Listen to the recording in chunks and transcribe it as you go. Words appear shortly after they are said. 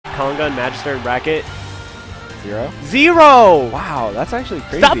Conga and Magister and Bracket. 0? 0! Wow, that's actually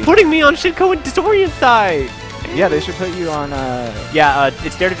crazy. Stop putting me on Shinkou and Disorian side! Yeah, they should put you on. Yeah,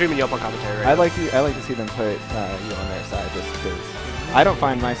 it's Dare to Dream and you up on commentary. Right I'd like to see them put you on their side just because I don't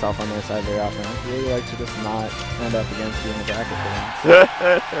find myself on their side very often. I really like to just not end up against you in the bracket for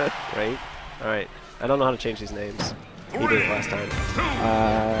once. Right? All right. I don't know how to change these names. He did it last time.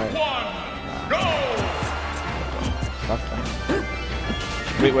 Fuck that.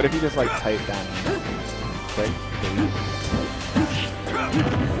 Wait, what if you just like type down? Click.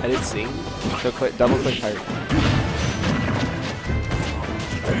 I didn't see. So click, double click type.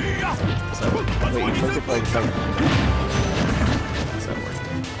 So, Wait, you clicked it for like a second. Does that work?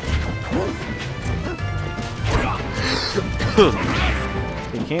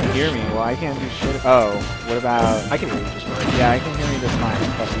 You can't hear me. Well, I can't do shit. Oh, what about? I can hear you just fine. Yeah, I can hear me just fine.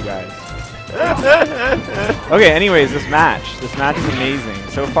 Fuck you guys. Okay, anyways, this match is amazing.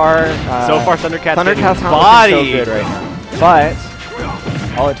 So far Thundercat's body so good right now. But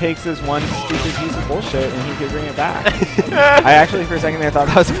all it takes is one stupid piece of bullshit and he could bring it back. I actually for a second there thought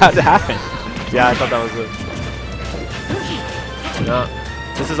that was about to happen. Yeah, I thought that was it. No.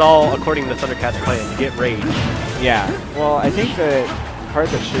 This is all according to Thundercat's plan, to get rage. Yeah. Well, I think the part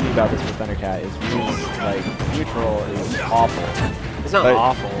that's shitty about this with Thundercat is Ryu's like neutral is awful. It's not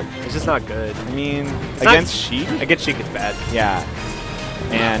awful. It's just not good. I mean, it's against Sheik? Against Sheik, it's bad. Yeah.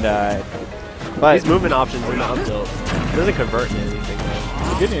 And, but these movement options in the up tilt, it doesn't convert into anything, though.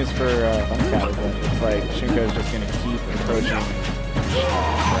 The good news for Thundercat is that it's like Shinkou's just going to keep approaching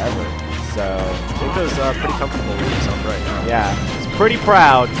forever. So, Shinkou's pretty comfortable with himself right now. Yeah. He's pretty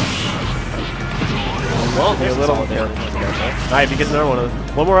proud. Well, there's a little there. Alright, if he gets another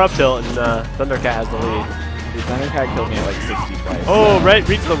one more up tilt, and Thundercat has the lead. Dude, Thundercat killed me at like 60 twice. Oh, so. Right,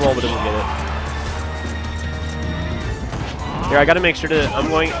 reached the roll, but didn't get it. Here, I gotta make sure to,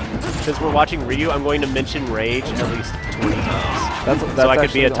 since we're watching Ryu, I'm going to mention Rage at least 20 times. That's so I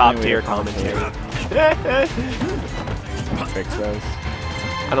could be a top tier commentator. Fix those.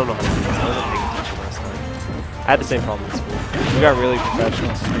 I don't know how to do this. I wasn't paying attention last time. I had the same problem in school. We got really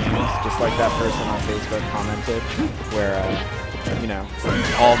professional streams, just like that person on Facebook commented, where, you know,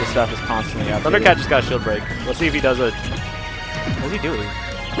 all the stuff is constantly updated. Thundercat just got a shield break. Let's see if he does a... What's he doing?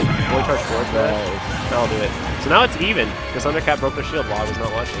 Fully charge forward bash? I'll do it. So now it's even, because Thundercat broke the shield while I was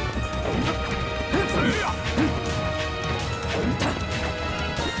not watching.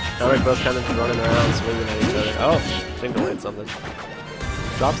 Now they're both kind of running around, swinging at each other. Oh, Shinkou hit something.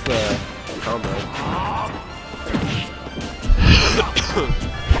 Drops the combo.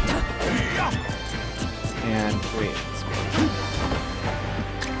 And wait,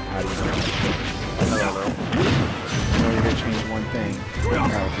 how do you know? I don't know. You're gonna change one thing.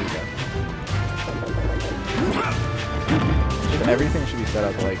 Everything should be set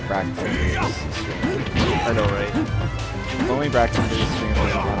up like Braxton stream. I know, right? Only Braxton stream will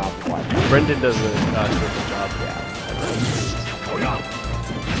run off the Wi-Fi. Brendan does a terrific job. Yeah.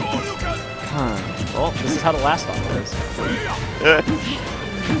 Huh. Well, this is how the last off was.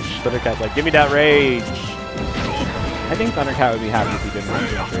 Thundercat's like, give me that rage. I think Thundercat would be happy if he didn't have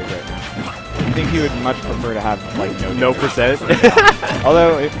too much rage right now. I think he would much prefer to have like no percent.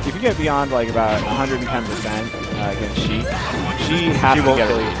 Although if you get beyond like about 110% against Sheik, she has to get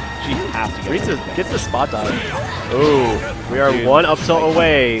it. She has to get it. Gets the spot dodge. Ooh, we are one up tilt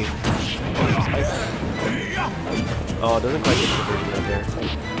away. Oh, it doesn't quite get the version right there.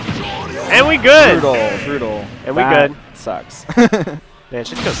 And we good. Brutal. And we good. Sucks. Man,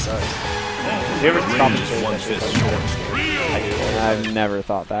 Shinkou sucks. You ever stop just one fist short? I've never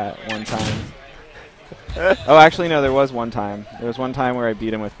thought that one time. Oh, actually, no, there was one time. There was one time where I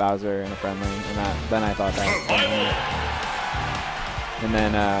beat him with Bowser in a friendly, and then I thought that. And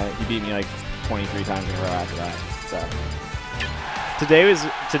then he beat me like 23 times in a row after that. So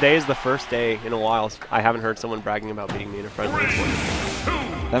today is the first day in a while I haven't heard someone bragging about beating me in a friendly.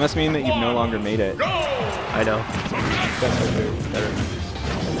 That must mean that you've no longer made it. I know.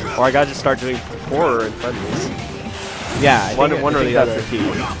 Or I gotta just start doing horror in friendlies. Yeah, I think or the that's other. the key.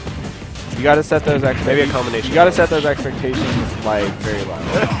 You gotta set those expectations. Maybe a combination. You gotta set those expectations like very low.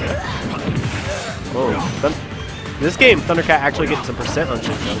 Whoa. This game, Thundercat actually getting some percent on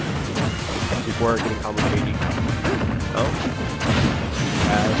Shinkou before getting combo 80. Oh.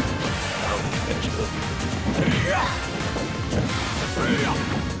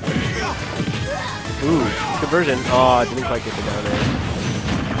 Ooh, conversion. Oh, I didn't quite get the down there.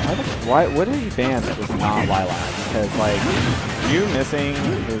 What are you fans that was not Lilac? Because like you missing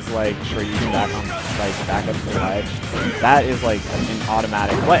is like sure you can back up to the ledge. That is like an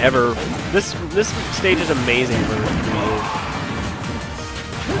automatic. Whatever. This stage is amazing for me.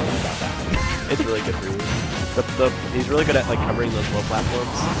 It's really good for you. He's really good at like covering those low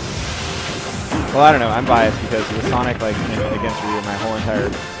platforms. Well, I don't know. I'm biased because with Sonic, like against Ryu, my whole entire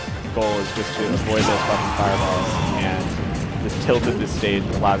goal is just to avoid those fucking fireballs, and the tilt of this stage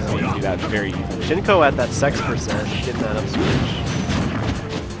allows me to do that very easily. Shinkou at that sex percent, getting that up switch.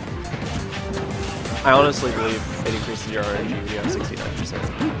 I honestly believe it increases your RNG when you have 69%.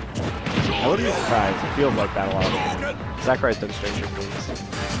 I wouldn't be surprised. It feels like that a lot of the time. Sakurai's done stranger things.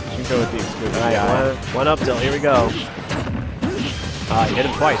 Shinkou with the exclusive Alright, guy. one up till, here we go. He hit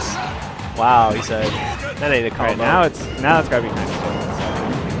him twice. Wow, he said, that ain't a combo. Alright, now it's gotta be kind of stale.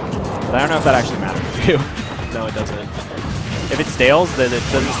 But I don't know if that actually matters to you. No, it doesn't. If it stales, then it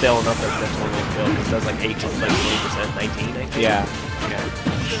doesn't stale enough that it's actually going to kill, because it does like 18, like 20%, 19, I think. Yeah. Okay.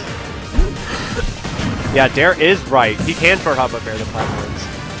 Yeah, Dare is right. He can short hop up air the platforms.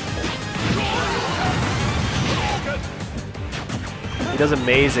 He does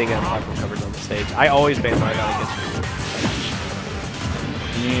amazing at platform covers on the stage. I always ban my out against you.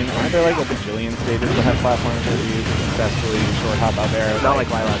 I mean, aren't there like a bajillion stages that have platforms that you successfully short hop up air? Not like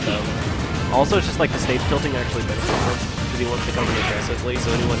Lilac though. Also, it's just like the stage tilting actually benefits him because he wants to come in aggressively.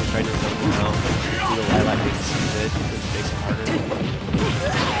 So anyone who's trying to zone him out, do the Lilac makes it, which makes it harder.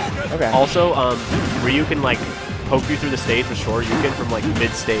 Okay. Also, Ryu can like poke you through the stage with short Yukin from like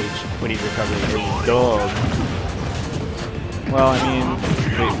mid stage when he's recovering. It's dumb. Well, I mean,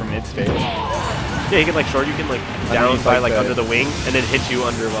 wait for mid stage. Yeah, he can like short Yukin like down by like under the wing and then hit you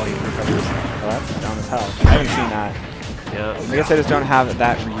under while he recovers. Oh, that's down as hell. I haven't seen that. Yeah. I guess I just don't have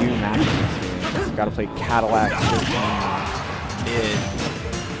that Ryu matching experience. Gotta play Cadillac 13. Yeah.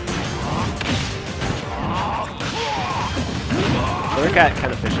 Thundercat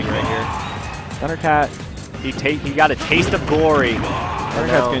kind of fishing right here. Thundercat, he got a taste of glory.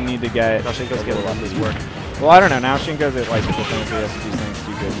 Thundercat's gonna need to get. Now Shinkou's gonna love this work. Well, I don't know. Now Shinkou's at like the defense, he has to do things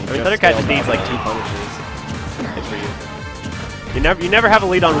too good. I mean, Thundercat just needs like 2 punishes. It's for you. You never have a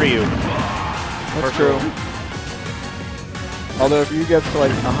lead on Ryu. That's true. Although if Ryu gets to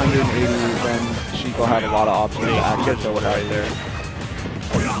like 180, then Sheik will have a lot of options to actually kill it right there.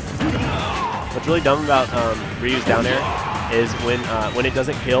 What's really dumb about Ryu's down air is when it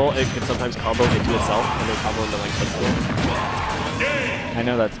doesn't kill, it can sometimes combo into itself and then combo into like footstool. I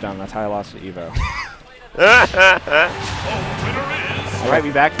know that's dumb. That's how I lost to Evo. Alright,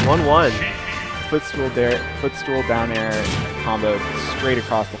 we back 1-1. Footstool down air combo straight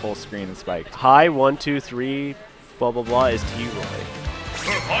across the whole screen and spiked. High 1, 2, 3, blah blah blah is T-Roy.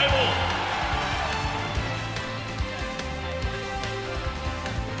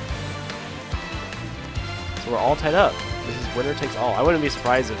 So we're all tied up. This is winner takes all. I wouldn't be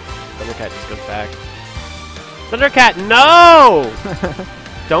surprised if Thundercat just goes back. Thundercat, no!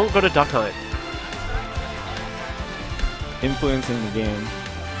 Don't go to Duck Hunt. Influencing the game.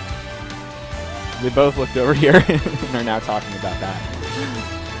 They both looked over here and are now talking about that.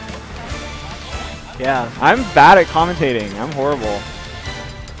 Yeah. I'm bad at commentating. I'm horrible.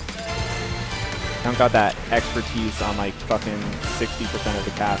 I don't got that expertise on like fucking 60% of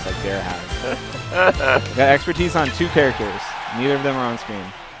the cast like Dare has. Got expertise on 2 characters. Neither of them are on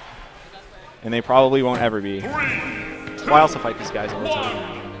screen. And they probably won't ever be. Well, I also fight these guys all the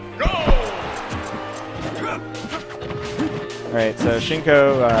time. Alright, so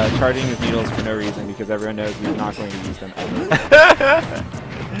Shinkou charging his needles for no reason because everyone knows he's not going to use them ever.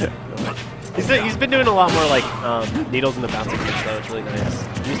 He's been doing a lot more like needles in the bouncing pitch though. It's really nice.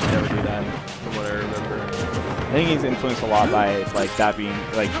 He used to never do that, from what I remember. I think he's influenced a lot by like that being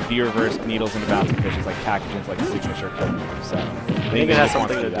like V-reverse needles in the bouncing pitch is like Takagen's like signature kill move. So I think it has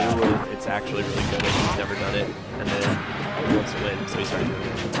something to do with it's actually really good and he's never done it, and then he wants to win, so he started doing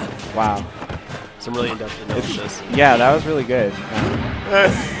it. Wow. Some really in-depth analysis. Yeah, that was really good.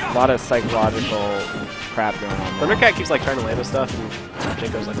 A lot of psychological crap going on there. Thundercat keeps like trying to land with stuff, and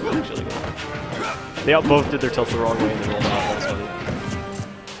Shinkou's like really good. They all both did their tilts the wrong way and then rolled off. That was funny.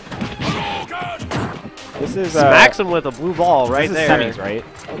 This is smacks him with a blue ball right there. This is semis, right?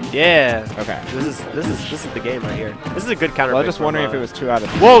 Yeah. Okay. This is the game right here. This is a good counter. Well, I was just wondering if it was 2 out of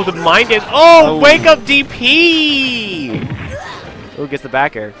 3. Whoa, the mind game. Oh, wake up DP! Who gets the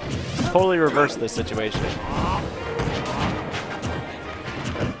back air? Totally reverse this situation.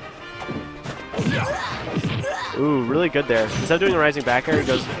 Ooh, really good there. Instead of doing a rising back air, he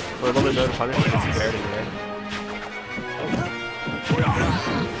goes for a little bit of punish and gets the parity there.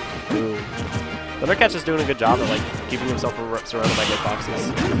 Ooh. Thundercat's just doing a good job of like keeping himself surrounded by hitboxes,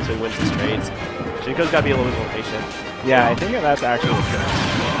 so he wins his trades. Shinkou's got to be a little bit more patient. Yeah, I think that's actually what killed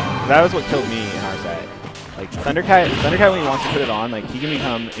me. That was what killed me in our set. Like Thundercat when he wants to put it on, like he can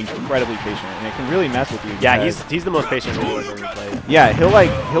become incredibly patient, and it can really mess with you. Yeah, he's the most patient I've ever played. Yeah, he'll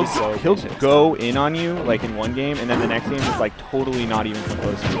go in on you like in one game, and then the next game is like totally not even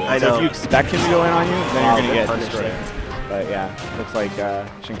close to you. So if you expect him to go in on you, then you're gonna get destroyed. But yeah, looks like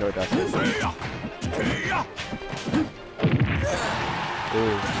Shinkou does it.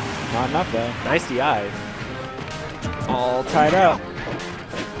 Ooh, not enough though. Nice DI. All tied up.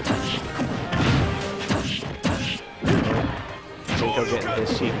 Shinkou getting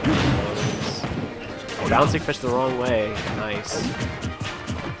his Sheik. Bouncing fish the wrong way. Nice.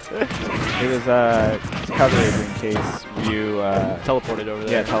 It was coverage in case you teleported over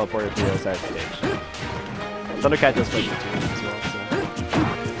there. Yeah, teleported to the other side of the stage. Thundercat does play the team as well. So.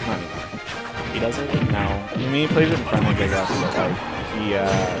 Not anymore. He doesn't? No. I mean, he plays it in friendly, I guess, but like he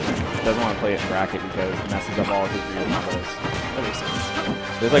doesn't want to play it in bracket because it messes up all of his weird combos. That makes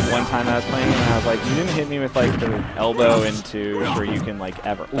sense. There's like one time I was playing and I was like, you didn't hit me with like the elbow into where you can like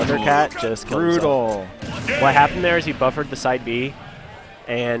ever. Thundercat just brutal. What happened there is he buffered the side B,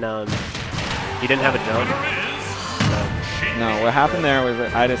 and he didn't have a jump. No, what happened there was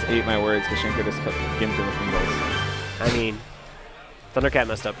that I just ate my words because Shinkou just gimped in the fingers. I mean, Thundercat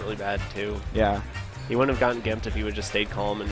messed up really bad too. Yeah. He wouldn't have gotten gimped if he would just stayed calm and